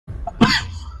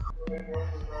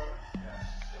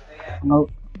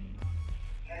Nope.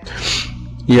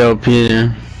 Yo,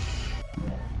 Peter.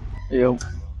 Yo.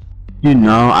 You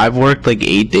know, I've worked like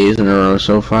 8 days in a row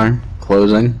so far,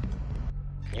 closing.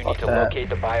 You need to locate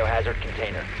the biohazard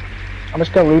container. I'm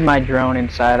just gonna leave my drone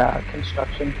inside a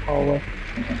construction hallway.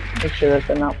 Make sure that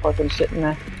they're not fucking sitting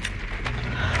there.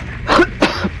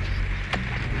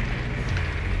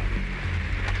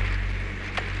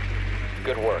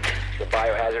 Good work. The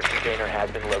biohazard container has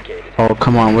been located. Oh,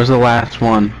 come on, where's the last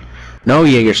one? No,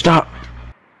 Jaeger, stop!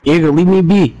 Jaeger, leave me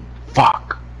be!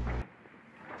 Fuck!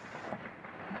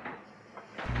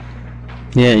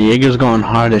 Yeah, Jaeger's going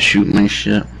hard to shoot my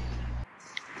shit.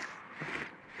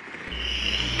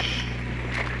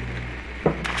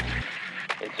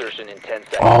 Insertion in 10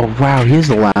 seconds. Oh, wow, he's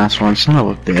the last one, son of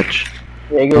a bitch.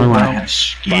 Jaeger's I want down. to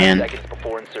scan. 5 seconds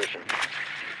before insertion.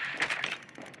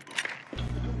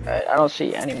 Alright, I don't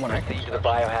see anyone I can Proceed to the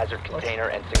biohazard container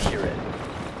and secure it.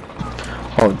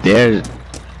 Oh, there's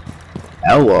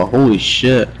Ella. Holy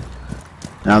shit!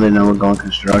 Now they know we're going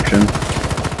construction.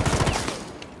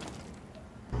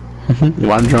 You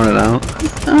want to drone it out?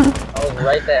 I was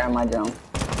right there on my drone.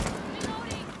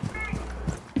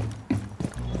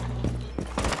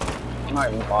 I'm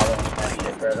not even bothering with that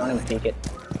shit, bro. Don't even peek it.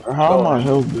 How am I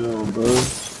health down, bro?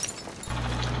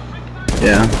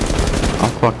 Yeah. I'll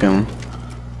fucking.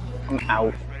 I'm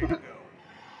out.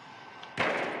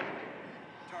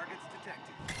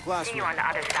 See you on the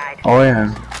other side. Oh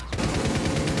yeah.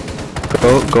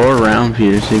 Go around,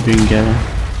 Peter. See if you can get her.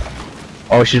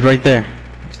 Oh, she's right there.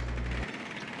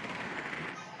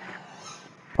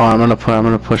 Oh, I'm gonna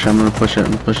push it. I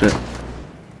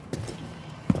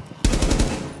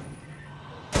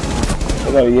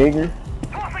got a Jaeger.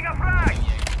 Tossing a flag!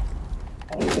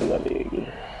 I got a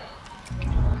Jaeger.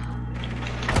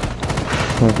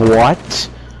 What?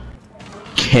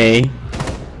 Okay.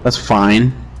 That's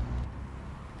fine.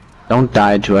 Don't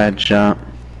die to a headshot.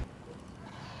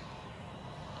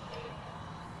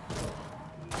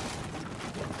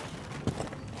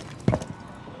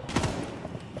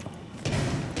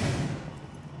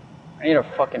 I need a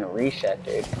fucking reset,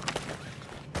 dude.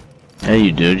 Yeah,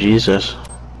 you do, Jesus.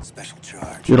 Special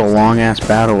charge. You had a long ass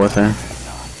battle with her.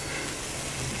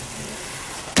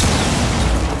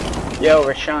 Yo,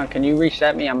 Rashawn, can you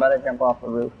reset me? I'm about to jump off the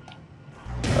roof.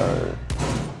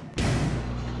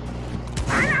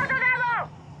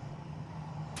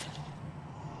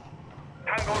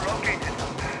 Tango located.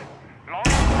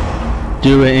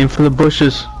 Do it, aim for the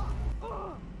bushes.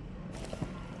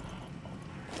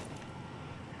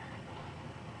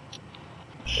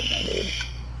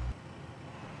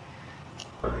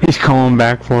 He's calling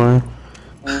back for her.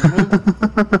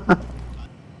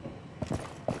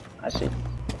 I see.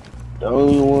 The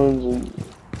only ones in...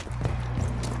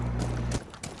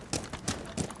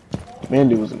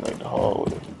 Mandy was in like the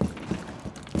hallway.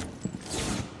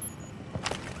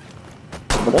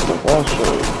 But that's a fast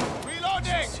shot.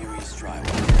 Reloading! Serious drive.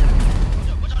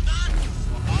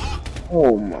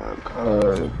 Oh my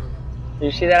god. Did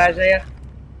you see that, Isaiah?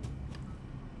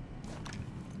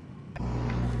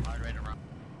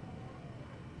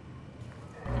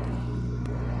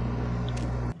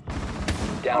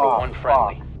 Down to one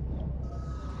friendly.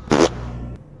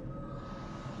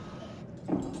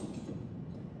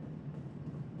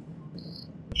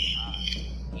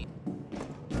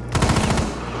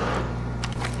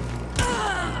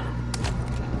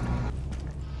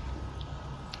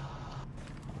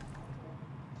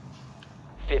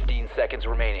 Seconds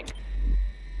remaining.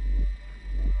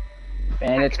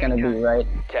 Bandit's gonna be right.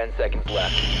 10 seconds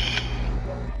left.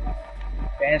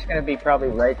 Bandit's gonna be probably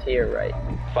right to your right.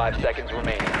 5 seconds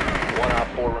remaining. 1 op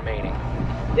 4 remaining.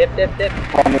 Dip, dip, dip.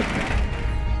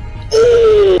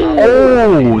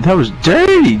 Oh, that was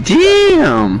dirty.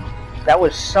 Damn. That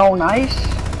was so nice.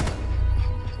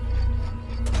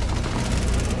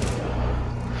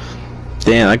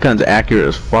 Damn, that gun's accurate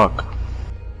as fuck.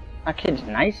 That kid's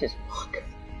nice as fuck.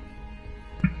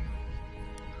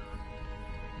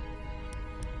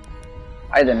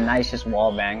 I had the nicest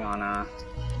wall bang on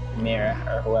Mira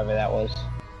or whoever that was.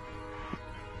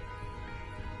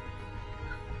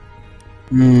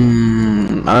 I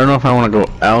don't know if I want to go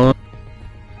L.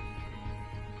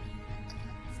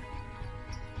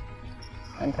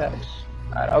 Impacts.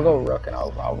 Alright, I'll go Rook and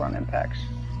I'll run Impacts.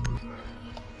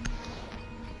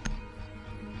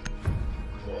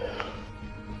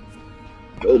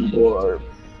 Good boy.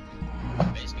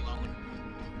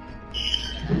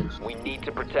 We need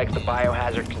to protect the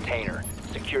biohazard container.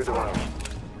 Secure the room.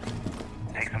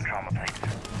 Take some trauma plates.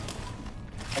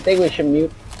 I think we should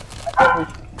mute.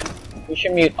 We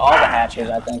should mute all the hatches,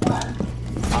 I think. Op 4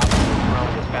 drone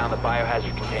has found the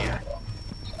biohazard container.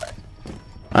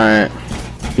 Alright.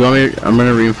 You want me? I'm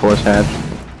gonna reinforce hatch.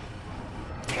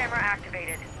 Camera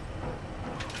activated.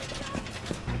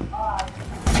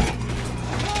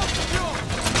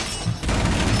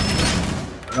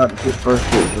 I got to get first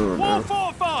hit zone now.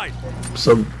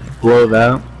 So blow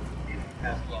that.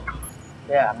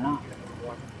 Yeah, I'm not.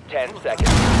 10 seconds.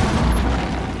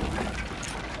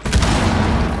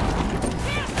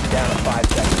 Down to 5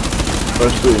 seconds.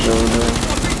 First hit zone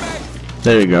now.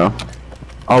 There you go.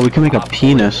 Oh, we can make a Op 4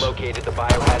 penis. located the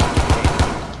biohazard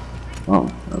container. Oh,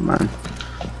 never mind.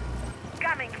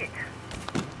 Scanning kit.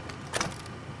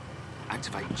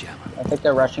 Activate jammer. I think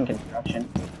they're rushing construction.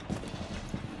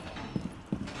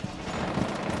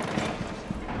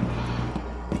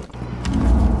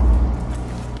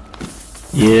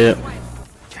 Yeah.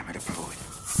 Jammer deployed.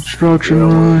 Construction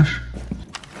rush.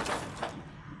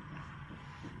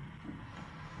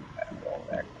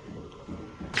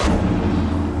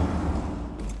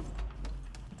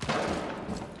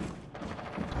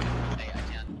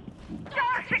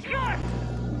 Door secure.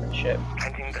 Shit,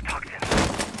 Planting the toxin.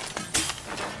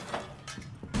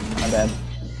 my bad.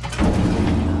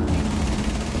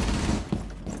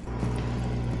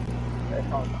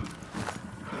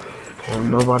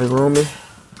 Nobody roaming.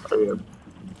 Oh yeah.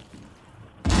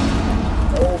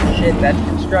 Oh shit, that's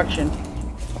construction.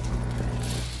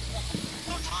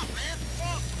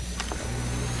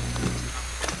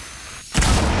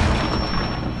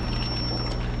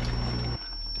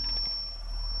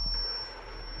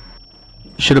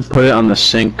 Should have put it on the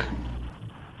sink.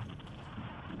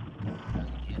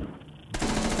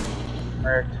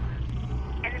 Hurt.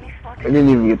 Enemy I spotted. didn't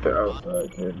even get the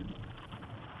outside kid.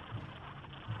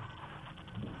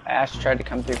 Ash tried to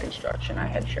come through construction. I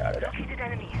headshotted him. Located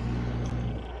enemy.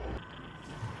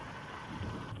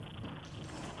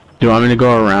 Do you want me to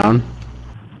go around?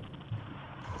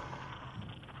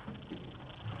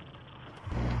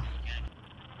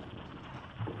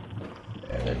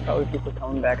 Yeah, there's probably people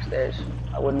coming backstairs.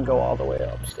 I wouldn't go all the way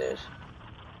upstairs.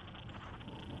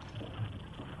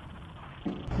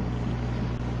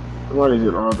 Somebody's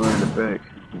in all the way in the back.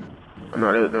 I'm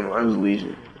not at them. I was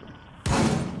Legion.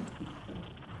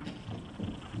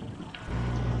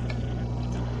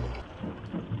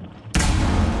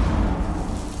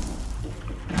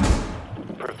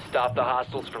 Stop the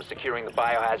hostiles from securing the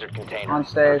biohazard container. On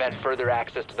stairs. Prevent further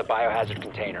access to the biohazard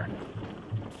container.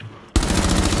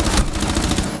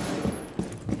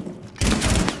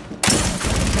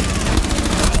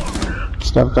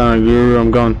 Stepped on a guru, I'm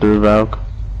going through Valk.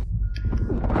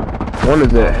 One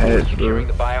is at hatch, Securing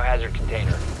bro. the biohazard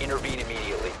container. Intervene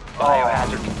immediately.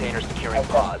 Biohazard container securing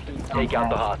paused. Take out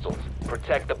the hostiles.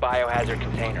 Protect the biohazard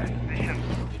container.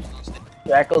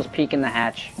 Jackal's peeking the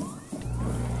hatch.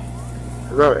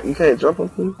 Bro, you can't jump on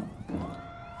him?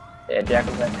 Yeah,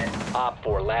 Jackal's in there. Op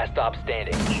 4, last stop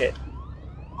standing. Shit.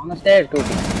 On the stairs,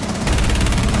 Goofy.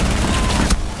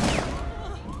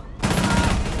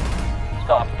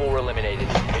 Op 4 eliminated.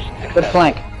 Mission Good success.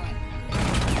 flank.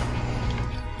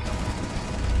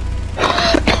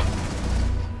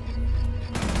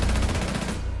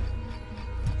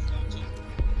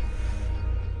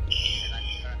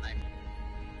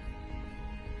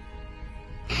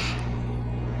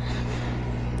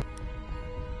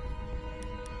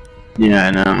 Yeah,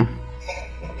 I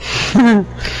know.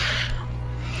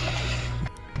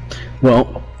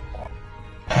 Well,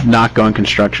 not going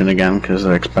construction again because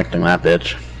they're expecting that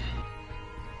bitch.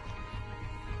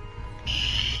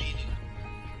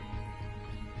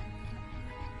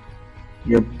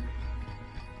 Yep.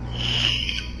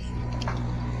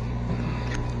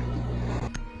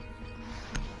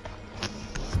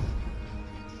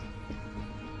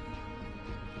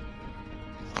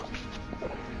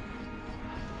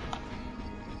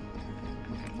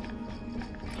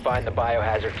 Find the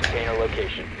biohazard container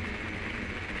location.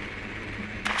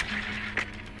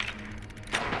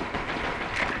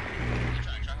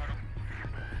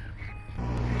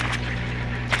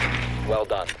 Well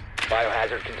done.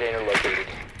 Biohazard container located.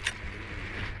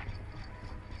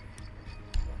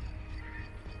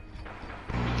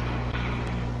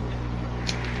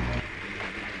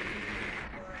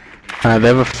 They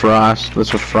have a frost.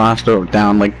 There's a frost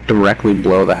down like directly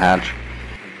below the hatch.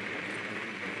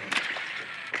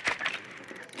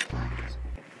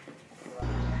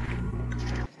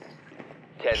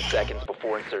 Seconds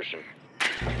before insertion.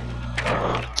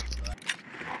 5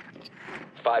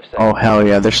 seconds. Oh hell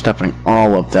yeah, they're stepping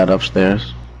all of that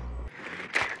upstairs.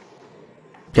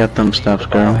 Get them steps, the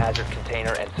girl. biohazard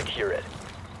container and secure it.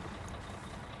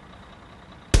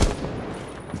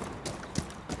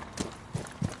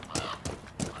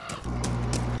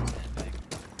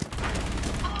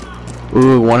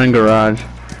 Ooh, one in garage.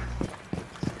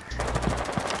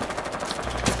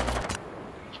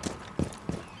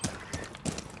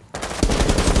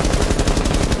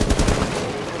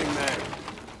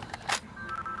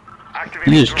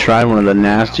 You just tried one of the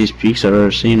nastiest peaks I've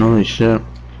ever seen. Holy shit.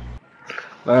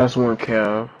 Last one,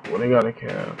 Cav. Well, they got a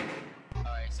Cav.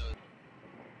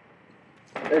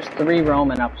 There's 3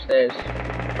 roaming upstairs.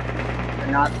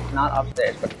 They're not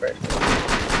upstairs, but first.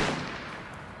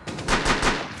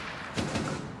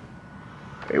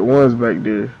 Hey, one's back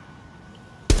there.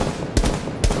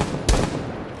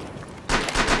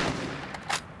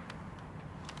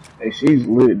 Hey, she's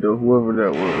lit though, whoever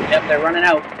that was. Yep, they're running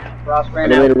out. Frost ran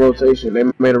They out. made a rotation. They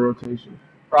made a rotation.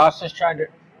 Frost just tried to.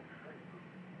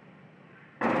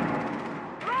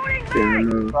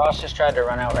 Yeah, Frost just tried to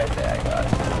run out right there. I got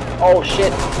it. Oh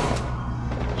shit!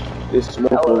 this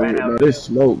smoke Ella over ran here. out. No, this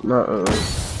smoke, not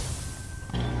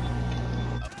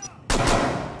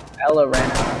Ella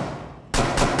ran out.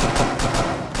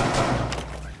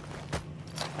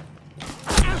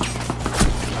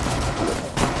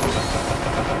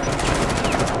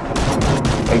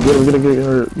 Hey, get him, get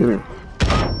her, get him.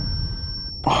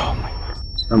 Oh my god.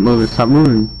 Stop moving, stop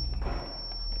moving.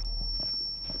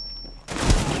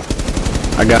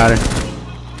 I got it.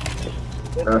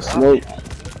 Smoke.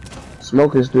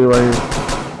 Smoke is still right here.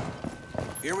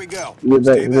 Here we go. Get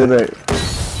back, get back.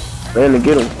 Man, to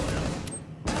get him.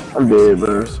 I'm dead,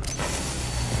 bro.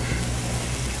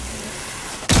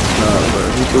 Nah, bro,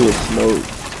 he threw a smoke.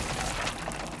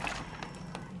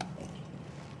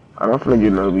 I'm finna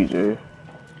get another BJ.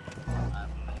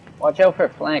 Watch out for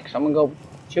flanks. I'm gonna go.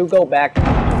 2 go back. 2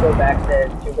 go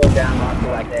backstairs. 2 go down.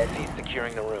 Hostile activity. Cease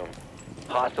securing the room.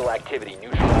 Hostile activity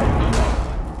neutralized.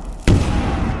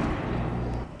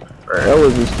 Alright, that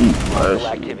was just steep. Hostile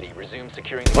activity. Resume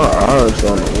securing the My eyes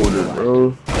on the order,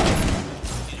 bro.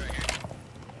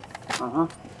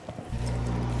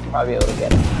 Probably able to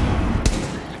get it.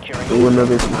 securing Do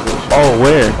another position. Oh,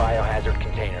 where? biohazard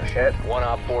container. Shit. 1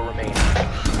 op 4 remaining.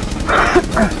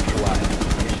 Neutralized.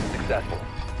 Mission successful.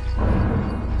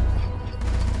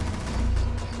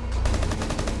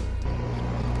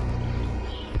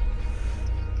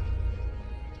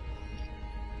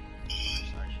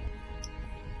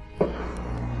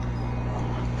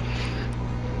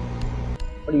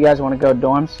 What do you guys want to go?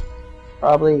 Dorms?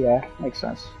 Probably. Yeah, makes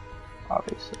sense.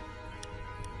 Obviously.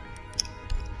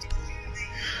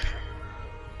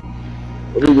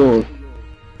 What are you doing?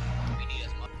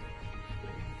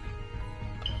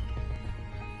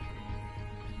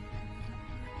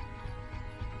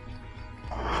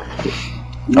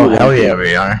 Oh, hell yeah,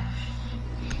 we are.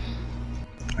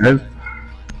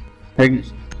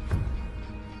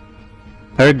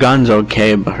 Her gun's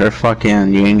okay, but her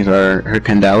fucking yings are, her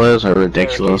candelas are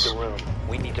ridiculous. Barricade the room.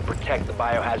 We need to protect the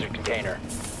biohazard container.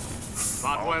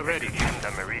 Convoy ready.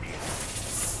 The meridian.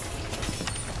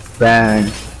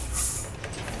 Bang.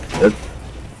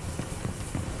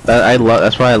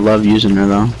 That's why I love using her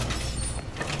though.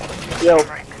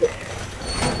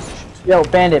 Yo,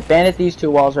 bandit these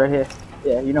 2 walls right here.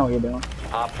 Yeah, you know what you're doing.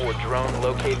 Op 4 drone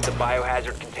located the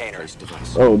biohazard container.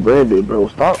 Oh, Brandon, bro,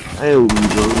 stop playing with me,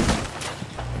 bro.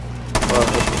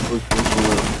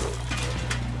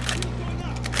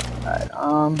 Alright,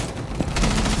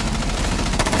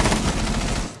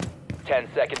 10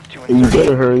 seconds to Hey, you insertion.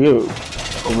 better hurry up.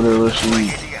 Over there, let's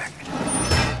see.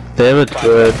 They have a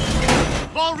good.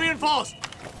 Ball reinforced.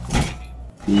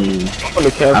 I'm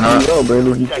gonna cast you out,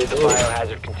 Brandon. You Protect the can't do it.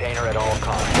 biohazard container at all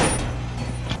costs.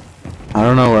 I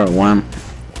don't know where it went.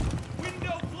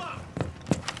 Window blocked.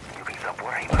 You can stop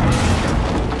worrying.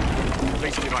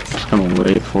 Placing device. Just gonna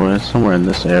wait for it somewhere in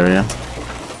this area.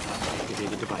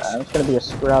 Activated device. it's gonna be a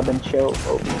scrub and chill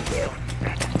over here.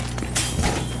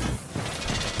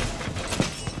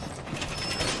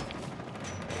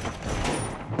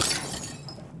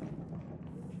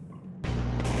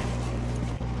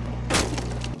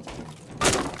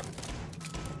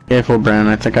 Careful,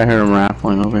 Brandon. I think I heard him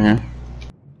raffling over here.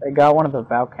 They got one of the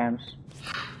Val cams.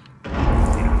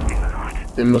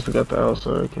 They must have got the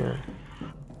outside can.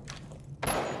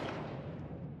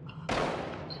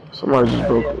 Somebody just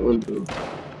broke the window.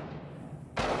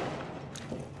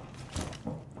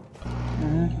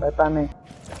 Right by me.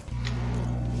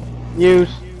 Use.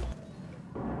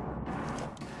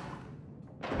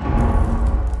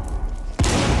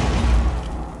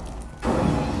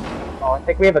 Oh, I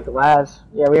think we have a glass.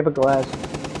 Yeah, we have a glass.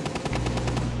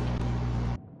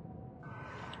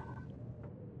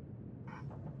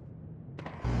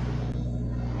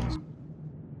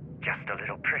 Just a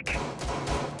little prick.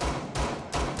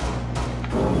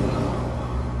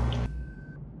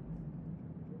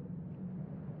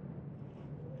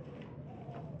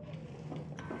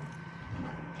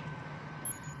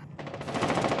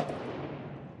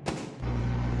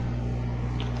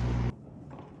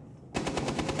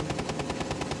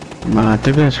 Man, I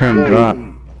think that's heard him drop.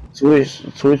 Switch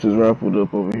is raffled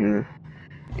up over here.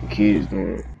 The kids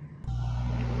doing it.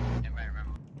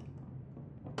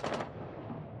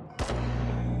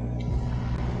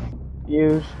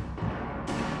 Fuse.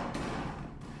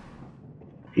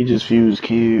 He just fused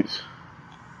kids.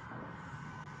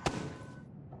 I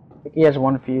think he has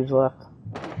one fuse left.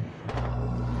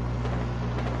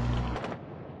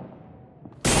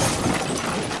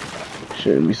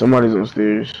 Shouldn't be. Somebody's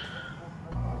upstairs.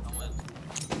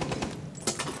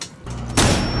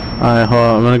 Alright, hold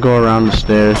on. I'm gonna go around the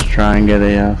stairs, try and get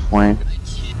a flank.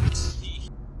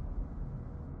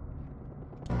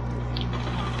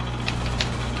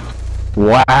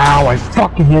 Wow, I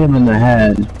fucking hit him in the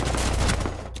head.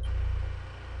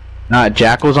 Nah,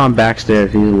 Jackal's on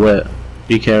backstairs. He's lit.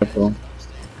 Be careful.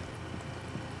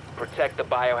 Protect the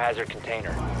biohazard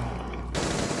container.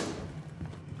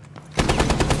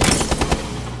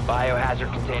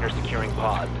 Biohazard container securing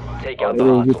pods. Take out the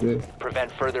hostiles.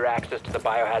 Prevent further access to the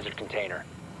biohazard container.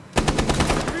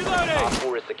 Reloading! Op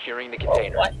 4 is securing the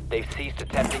container. They've ceased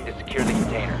attempting to secure the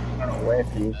container. I don't know where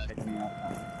fuse picking me up.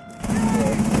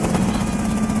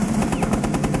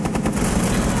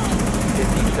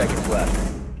 15 seconds left.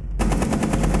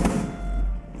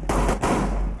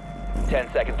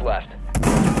 10 seconds left.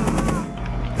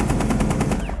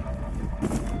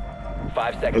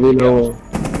 5 seconds to go.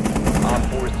 Op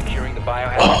 4 is securing the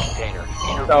biohazard container.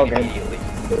 Intervene immediately.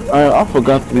 I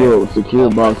forgot the little secure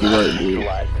box right there.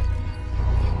 Neutralized.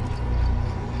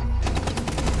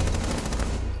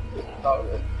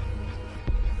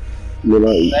 But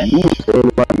like, you said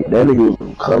like that nigga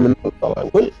was coming up. I'm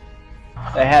like, what?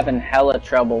 They're having hella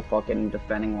trouble fucking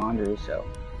defending laundry, so.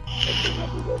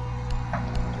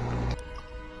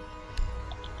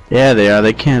 Yeah, they are.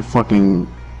 They can't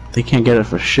get it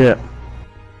for shit.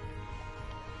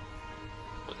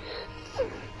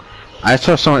 I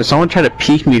saw someone tried to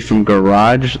peek me from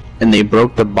garage, and they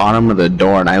broke the bottom of the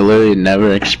door, and I literally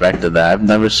never expected that. I've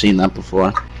never seen that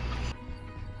before.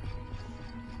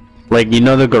 Like, you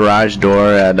know the garage door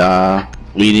at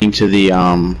leading to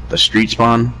the street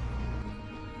spawn?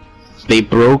 They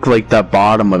broke like the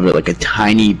bottom of it like a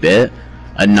tiny bit,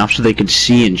 enough so they could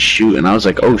see and shoot, and I was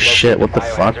like, oh shit, what the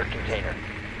fuck? Container.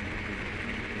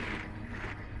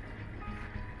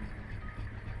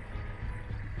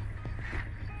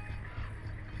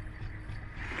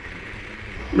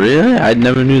 Really? I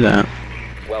never knew that.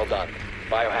 Well done.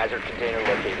 Biohazard container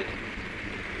located.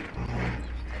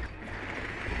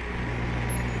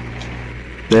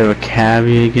 They have a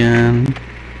cabbie again.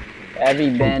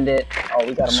 Heavy bandit. Oh,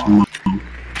 we got him all.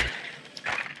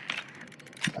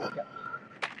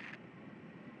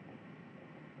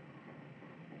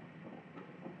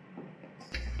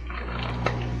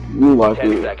 You like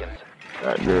 10 it? seconds.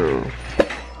 Goddamn.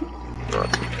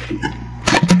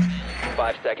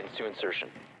 5 seconds to insertion.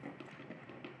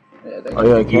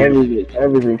 Oh yeah,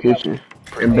 cabbages in kitchen.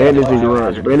 And bandits in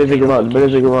garage. Bandits in garage.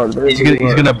 Bandits in garage.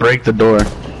 He's gonna break the door.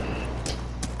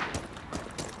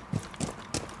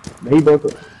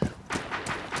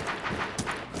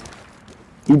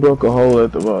 He broke a hole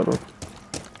at the bottom.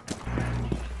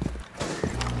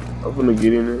 I'm gonna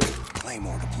get in there.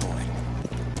 Claymore deployed.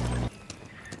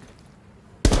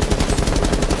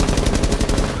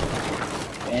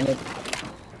 Bandit.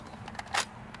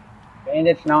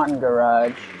 Bandit's not in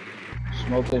garage.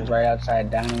 Smoke is right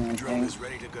outside dining room Drone thing. is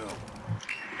ready to go.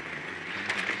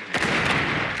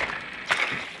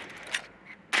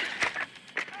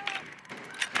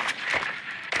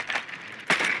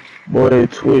 Boy,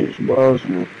 Twitch, boss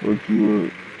me, fuck you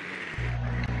up.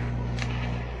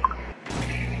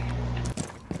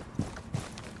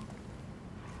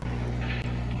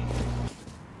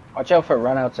 Watch out for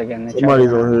runouts again. They Somebody's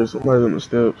try to on here, somebody's on the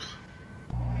steps.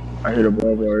 I hear the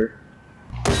barbed wire.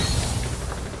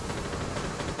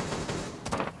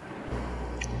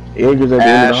 Jaeger's at the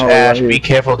end of the hall right here. Be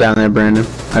careful down there, Brandon.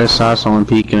 I just saw someone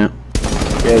peeking it.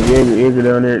 Yeah, Jaeger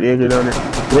down there, Jaeger down there.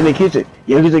 He's in the kitchen.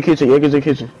 Jaeger's in the kitchen, Jaeger's in the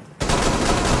kitchen.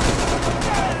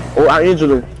 Oh, I injured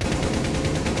him.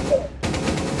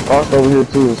 Crossed over here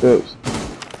too, the steps.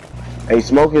 Hey,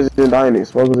 Smoke is in dining.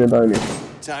 Smoke is in dining.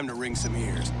 Time to ring some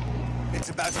ears. It's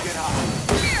about to get hot.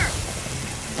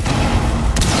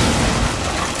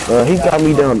 He got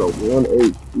me down to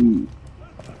 180.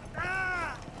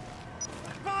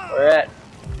 Where at?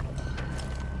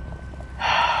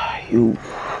 You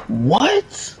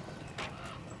what?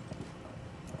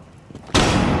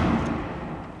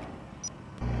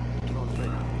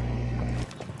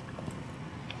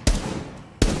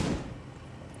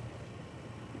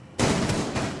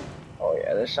 Oh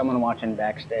yeah, there's someone watching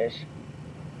backstage.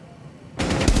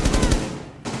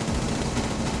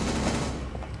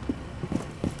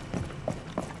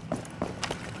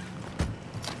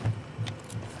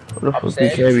 What the fuck is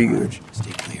Upstairs. heavy good? Charge.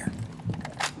 Stay clear.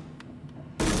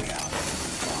 Way out.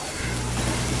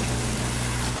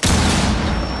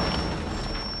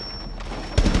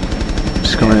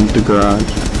 Just going into the garage.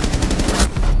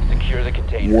 Secure the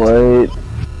container. What?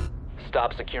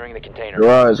 Stop securing the container.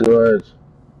 Garage.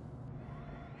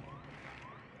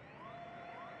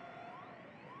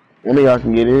 One of y'all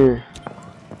can get in.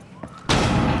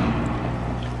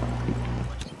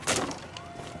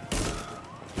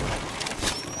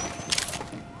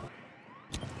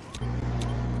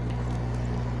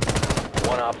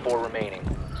 One op 4 remaining.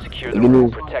 Secure the Give me-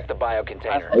 room. Protect the bio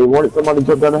container. Hey, wanted somebody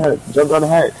jump down the hatch. Jump down the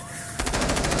hatch.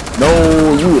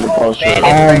 No, you in the cross shot.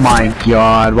 Oh my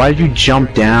god, why did you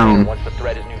jump down? Once the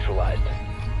threat is neutralized,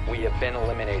 we have been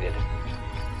eliminated.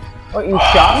 What, you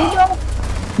shot me,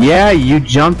 bro? Yeah, you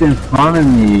jumped in front of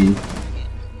me.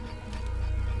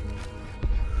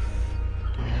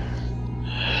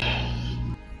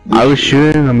 I was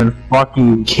shooting him and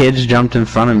fucking kids jumped in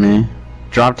front of me.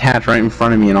 Dropped hatch right in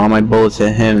front of me and all my bullets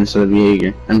hit him instead of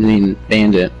Jaeger. I mean,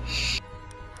 Bandit.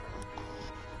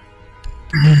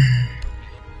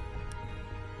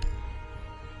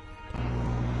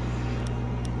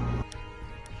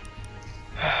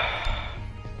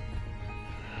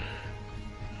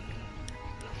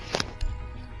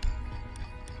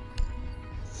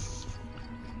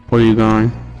 Where are you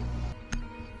going?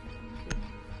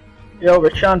 Yo,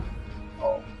 Rashawn.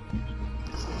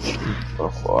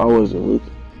 Oh, I wasn't with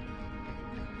you.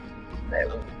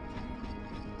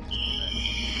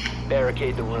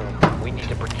 Barricade the room. We need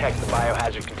to protect the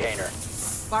biohazard container.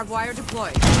 Barbed wire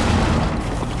deployed.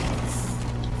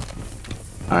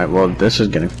 Alright, well, this is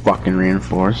getting fucking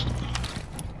reinforced.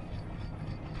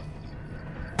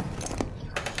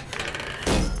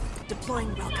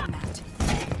 Deploying welcome mat.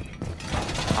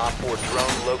 Op 4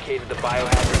 drone located the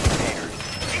biohazard container.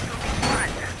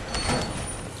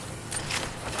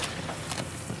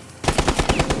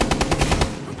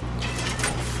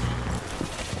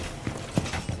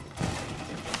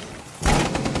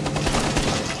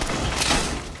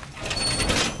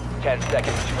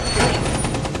 Seconds to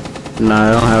insertion. No,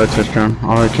 I don't have a twitch drone.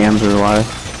 All the cams are alive.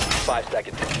 5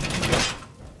 seconds.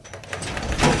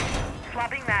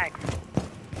 Swapping mags.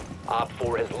 Op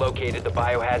 4 has located the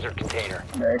biohazard container.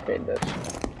 Barricade this.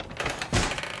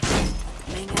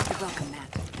 Laying out the welcome mat.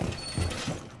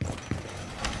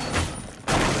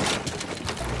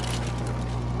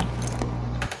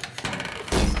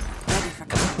 Ready for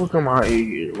combat. Look at my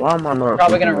idiot. Why am I not?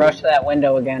 Probably gonna fucking- rush to that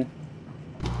window again.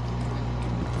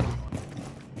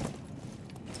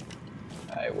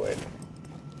 I would.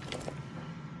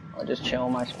 I'll just chill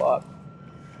in my spot.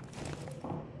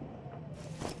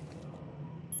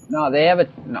 No, they have a.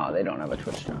 No, they don't have a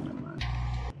Twitch drone. Never mind.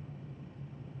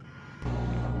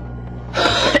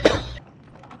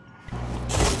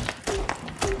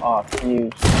 Oh,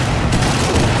 fuse.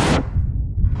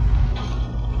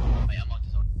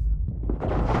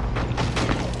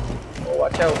 Oh,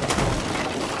 watch out.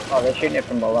 Oh, they're shooting it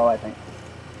from below, I think.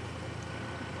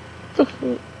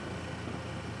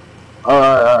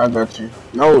 I got you.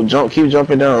 No, jump. Keep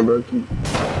jumping down, bro.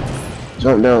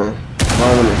 Jump down. I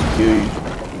don't want to kill you.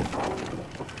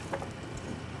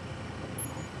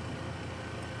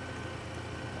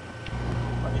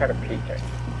 I'll try to peek it.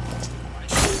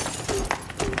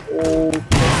 Oh.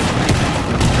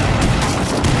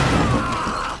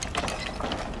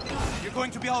 You're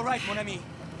going to be all right, mon ami.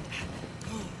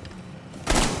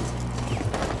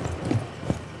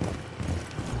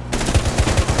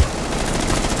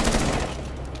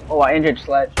 Oh, I injured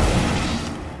Sledge.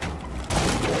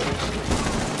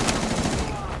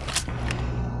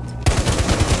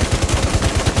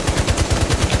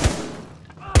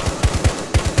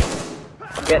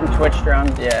 I'm getting Twitch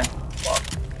drones, yeah. Fuck.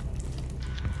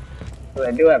 So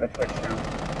I do have a Twitch drone.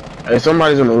 Hey,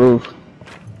 somebody's on the roof.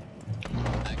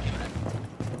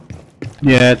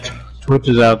 Yeah, Twitch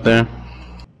is out there.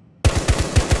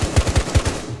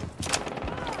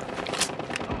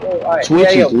 Oh, alright. Twitch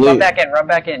Yeah, yo, is lit. run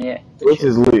back in, yeah. This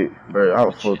is lit, bro. I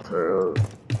was fucked her up.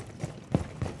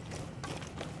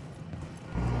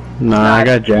 Nah, I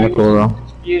got Jackal though.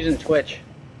 Using Twitch.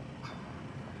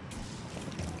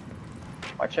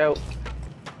 Watch out.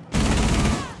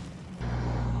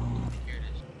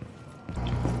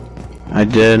 I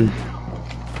did.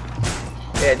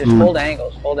 Yeah, just hold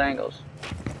angles, hold angles.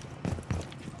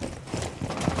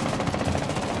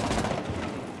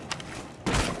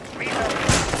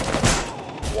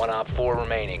 One op 4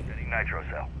 remaining. Nitro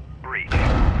cell. Breach.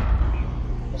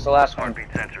 What's the last one?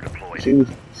 Heartbeat sensor deployed. She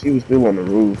was still on the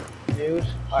roof. Fuse?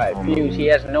 Alright, Fuse. He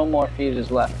has no more fuses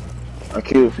left. I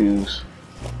killed Fuse.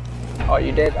 Oh,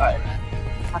 you did? Alright.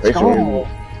 Let's Thanks for go.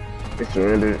 They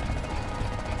surrendered.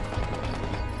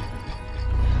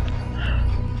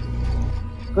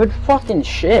 Good fucking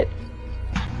shit.